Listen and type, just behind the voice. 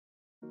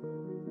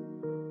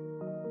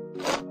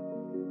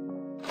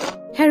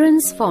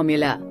Heron's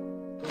formula.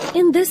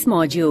 In this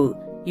module,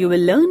 you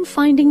will learn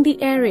finding the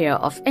area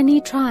of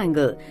any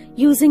triangle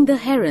using the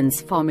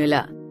Heron's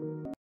formula.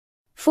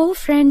 Four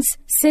friends,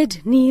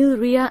 Sid, Neil,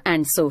 Ria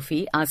and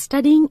Sophie, are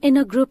studying in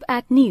a group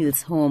at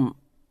Neil's home.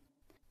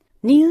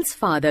 Neil's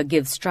father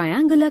gives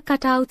triangular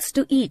cutouts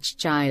to each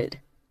child.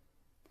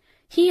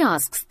 He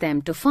asks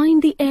them to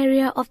find the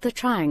area of the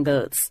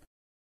triangles.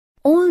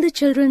 All the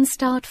children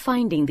start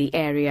finding the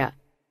area.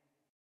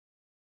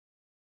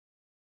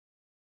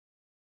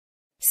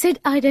 Sid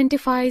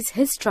identifies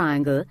his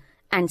triangle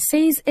and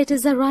says it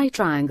is a right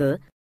triangle.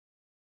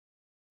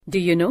 Do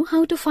you know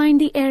how to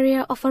find the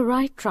area of a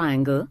right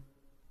triangle?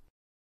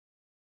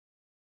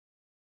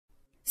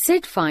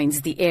 Sid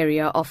finds the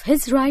area of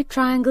his right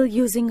triangle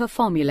using a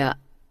formula.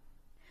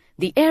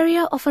 The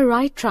area of a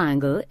right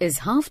triangle is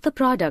half the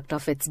product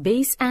of its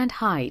base and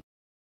height.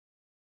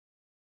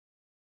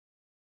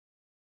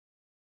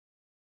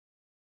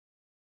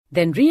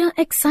 Then Ria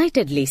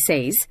excitedly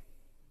says,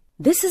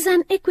 "This is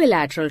an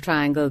equilateral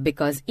triangle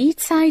because each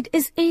side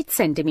is 8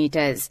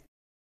 centimeters.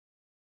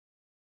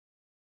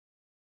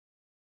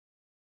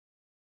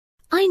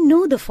 I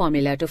know the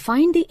formula to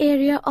find the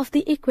area of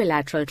the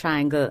equilateral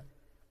triangle.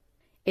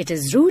 It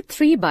is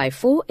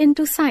 √3/4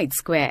 into side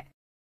square."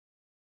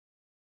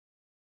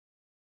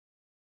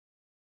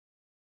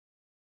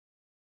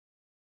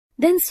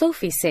 Then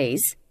Sophie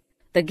says,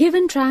 the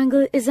given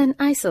triangle is an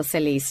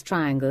isosceles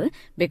triangle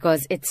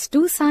because its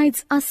two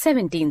sides are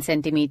 17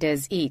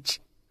 centimeters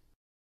each.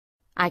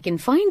 I can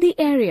find the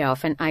area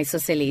of an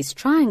isosceles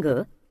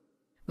triangle,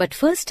 but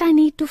first I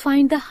need to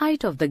find the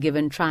height of the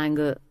given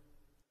triangle.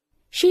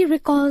 She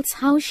recalls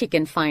how she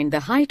can find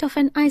the height of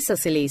an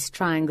isosceles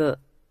triangle.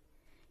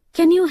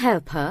 Can you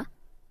help her?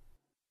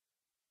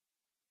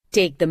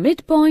 Take the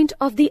midpoint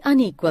of the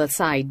unequal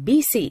side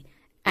BC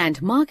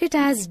and mark it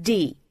as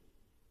D.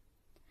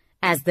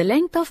 As the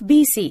length of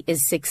BC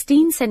is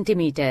 16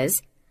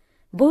 centimeters,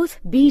 both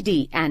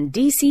BD and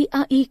DC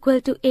are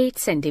equal to 8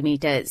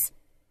 centimeters.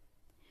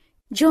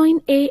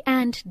 Join A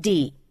and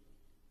D.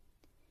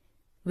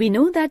 We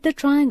know that the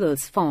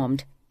triangles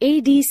formed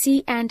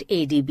ADC and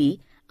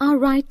ADB are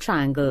right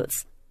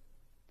triangles.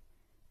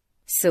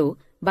 So,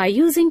 by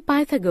using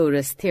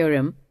Pythagoras'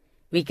 theorem,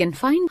 we can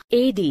find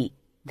AD,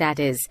 that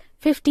is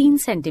 15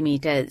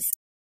 centimeters.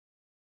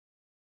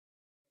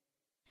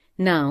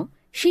 Now,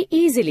 she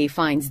easily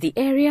finds the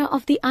area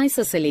of the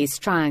isosceles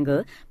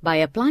triangle by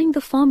applying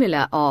the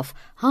formula of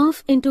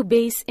half into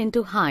base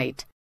into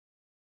height.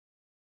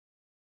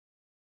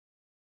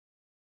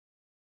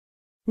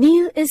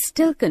 Neil is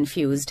still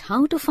confused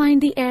how to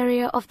find the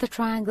area of the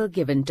triangle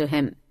given to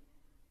him.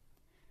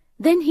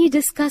 Then he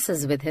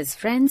discusses with his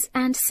friends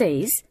and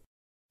says,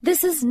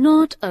 "This is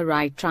not a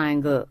right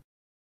triangle."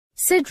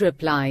 Sid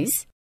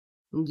replies,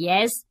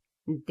 "Yes,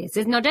 this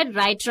is not a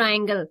right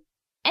triangle,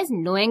 as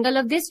no angle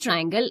of this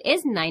triangle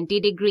is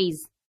 90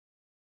 degrees.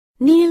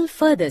 Neil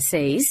further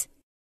says,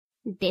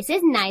 "This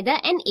is neither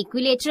an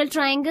equilateral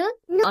triangle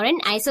or an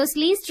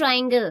isosceles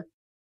triangle."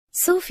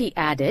 Sophie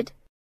added,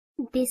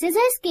 "This is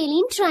a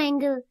scalene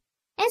triangle,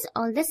 as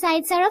all the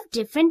sides are of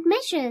different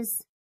measures."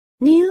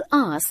 Neil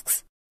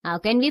asks, "How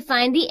can we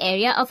find the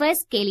area of a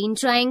scalene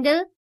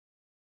triangle?"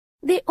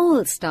 They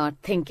all start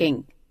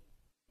thinking.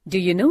 Do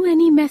you know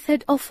any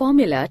method or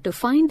formula to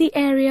find the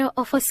area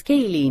of a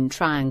scalene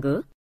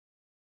triangle?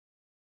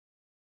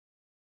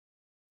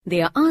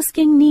 They are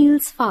asking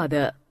Neil's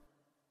father.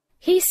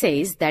 He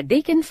says that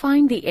they can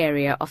find the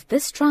area of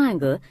this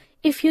triangle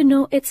if you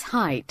know its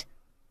height.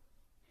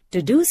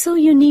 To do so,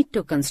 you need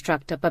to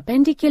construct a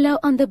perpendicular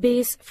on the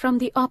base from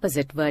the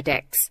opposite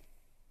vertex.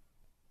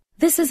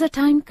 This is a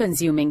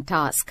time-consuming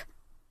task.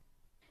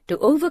 To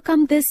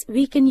overcome this,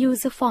 we can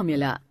use a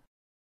formula.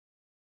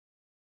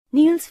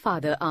 Neil's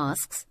father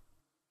asks,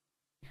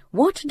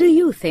 "What do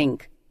you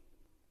think?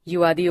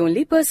 You are the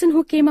only person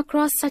who came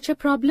across such a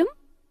problem?"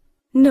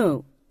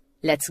 "No.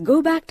 Let's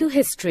go back to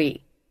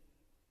history."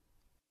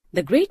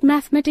 The great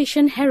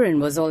mathematician Heron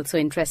was also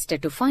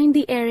interested to find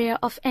the area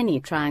of any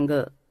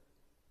triangle.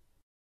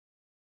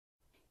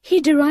 He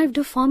derived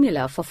a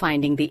formula for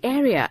finding the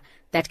area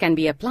that can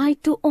be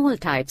applied to all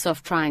types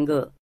of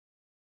triangle.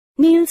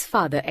 Neil's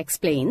father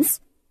explains,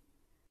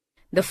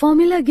 "The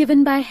formula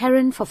given by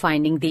Heron for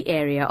finding the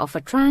area of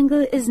a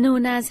triangle is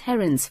known as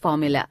Heron's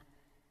formula.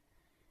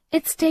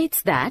 It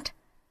states that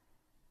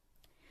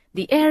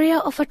the area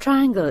of a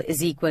triangle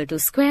is equal to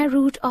square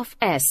root of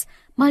s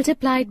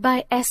multiplied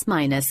by s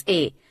minus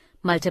a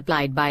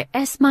multiplied by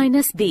s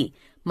minus b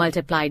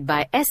multiplied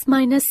by s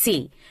minus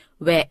c,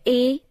 where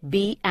a,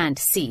 b and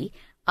c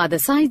are the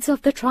sides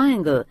of the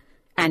triangle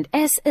and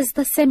s is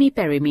the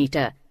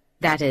semi-perimeter,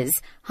 that is,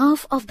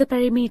 half of the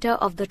perimeter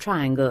of the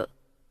triangle.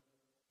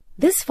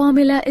 This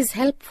formula is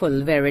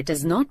helpful where it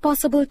is not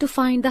possible to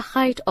find the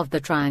height of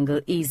the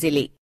triangle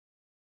easily.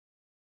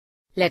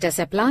 Let us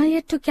apply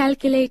it to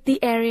calculate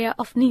the area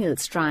of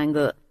Neil's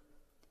triangle.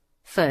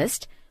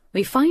 First,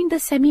 we find the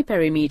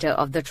semi-perimeter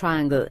of the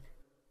triangle.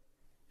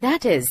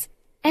 That is,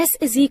 S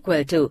is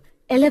equal to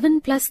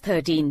 11 plus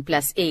 13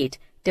 plus 8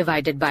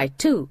 divided by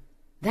 2,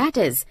 that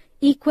is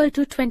equal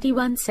to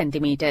 21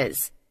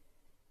 centimeters.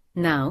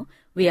 Now,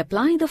 we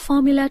apply the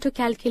formula to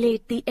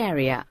calculate the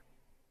area.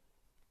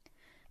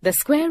 The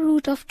square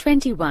root of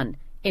 21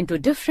 into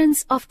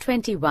difference of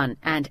 21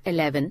 and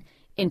 11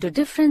 into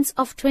difference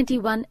of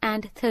 21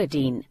 and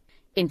 13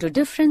 into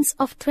difference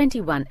of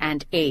 21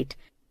 and 8.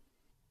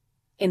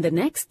 In the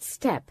next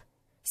step,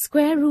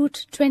 square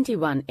root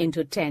 21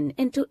 into 10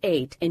 into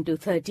 8 into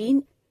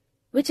 13,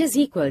 which is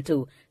equal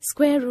to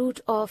square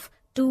root of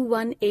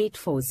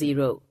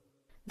 21840.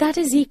 That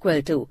is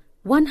equal to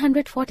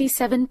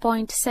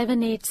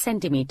 147.78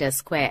 centimeters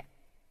square.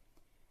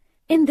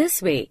 In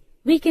this way,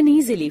 we can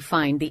easily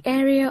find the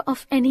area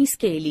of any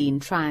scalene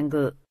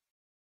triangle.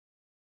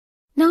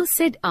 Now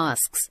Sid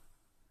asks,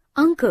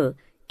 Uncle,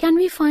 can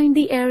we find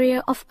the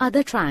area of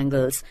other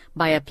triangles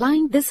by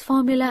applying this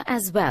formula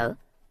as well?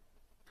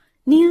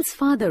 Neil's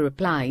father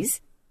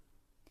replies,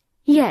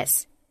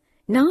 Yes.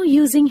 Now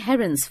using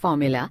Heron's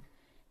formula,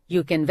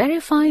 you can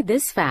verify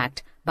this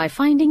fact by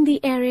finding the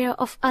area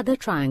of other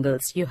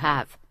triangles you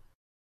have.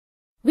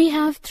 We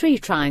have 3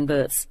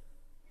 triangles.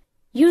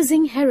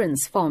 Using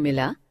Heron's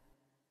formula,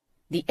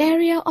 the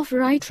area of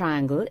right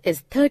triangle is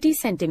 30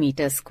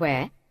 centimeters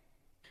square,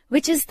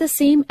 which is the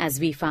same as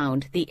we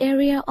found the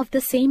area of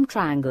the same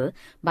triangle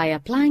by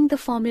applying the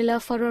formula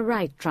for a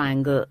right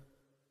triangle.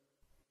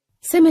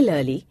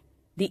 Similarly,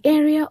 the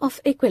area of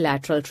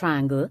equilateral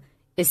triangle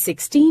is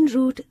 16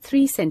 root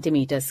 3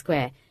 centimeters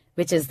square,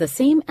 which is the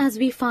same as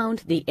we found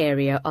the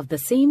area of the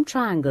same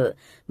triangle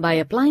by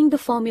applying the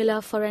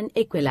formula for an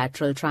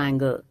equilateral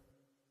triangle.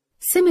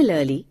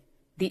 Similarly,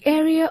 the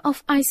area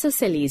of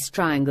isosceles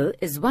triangle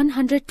is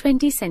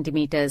 120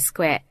 centimeters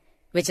square,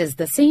 which is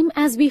the same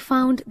as we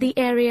found the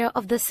area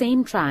of the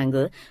same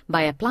triangle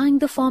by applying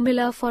the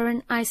formula for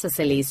an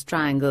isosceles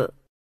triangle.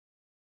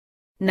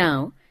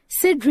 Now,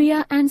 Sid,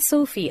 Ria and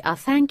Sophie are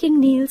thanking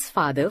Neil's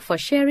father for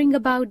sharing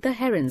about the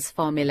Heron's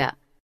formula.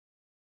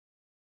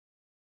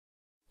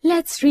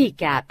 Let's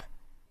recap.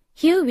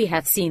 Here we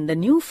have seen the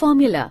new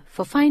formula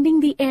for finding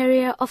the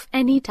area of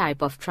any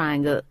type of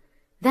triangle,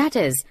 that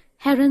is,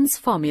 Heron's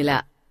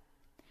formula.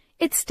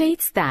 It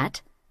states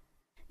that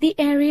the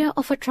area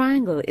of a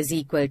triangle is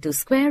equal to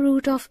square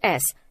root of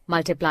s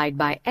multiplied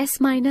by s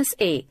minus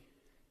a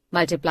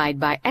multiplied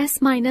by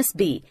s minus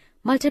b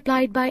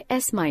multiplied by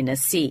s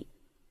minus c,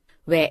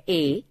 where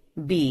a,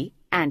 b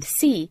and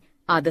c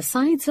are the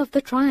sides of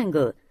the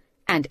triangle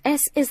and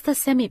s is the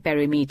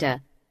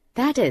semi-perimeter,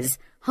 that is,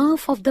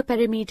 half of the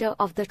perimeter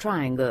of the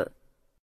triangle.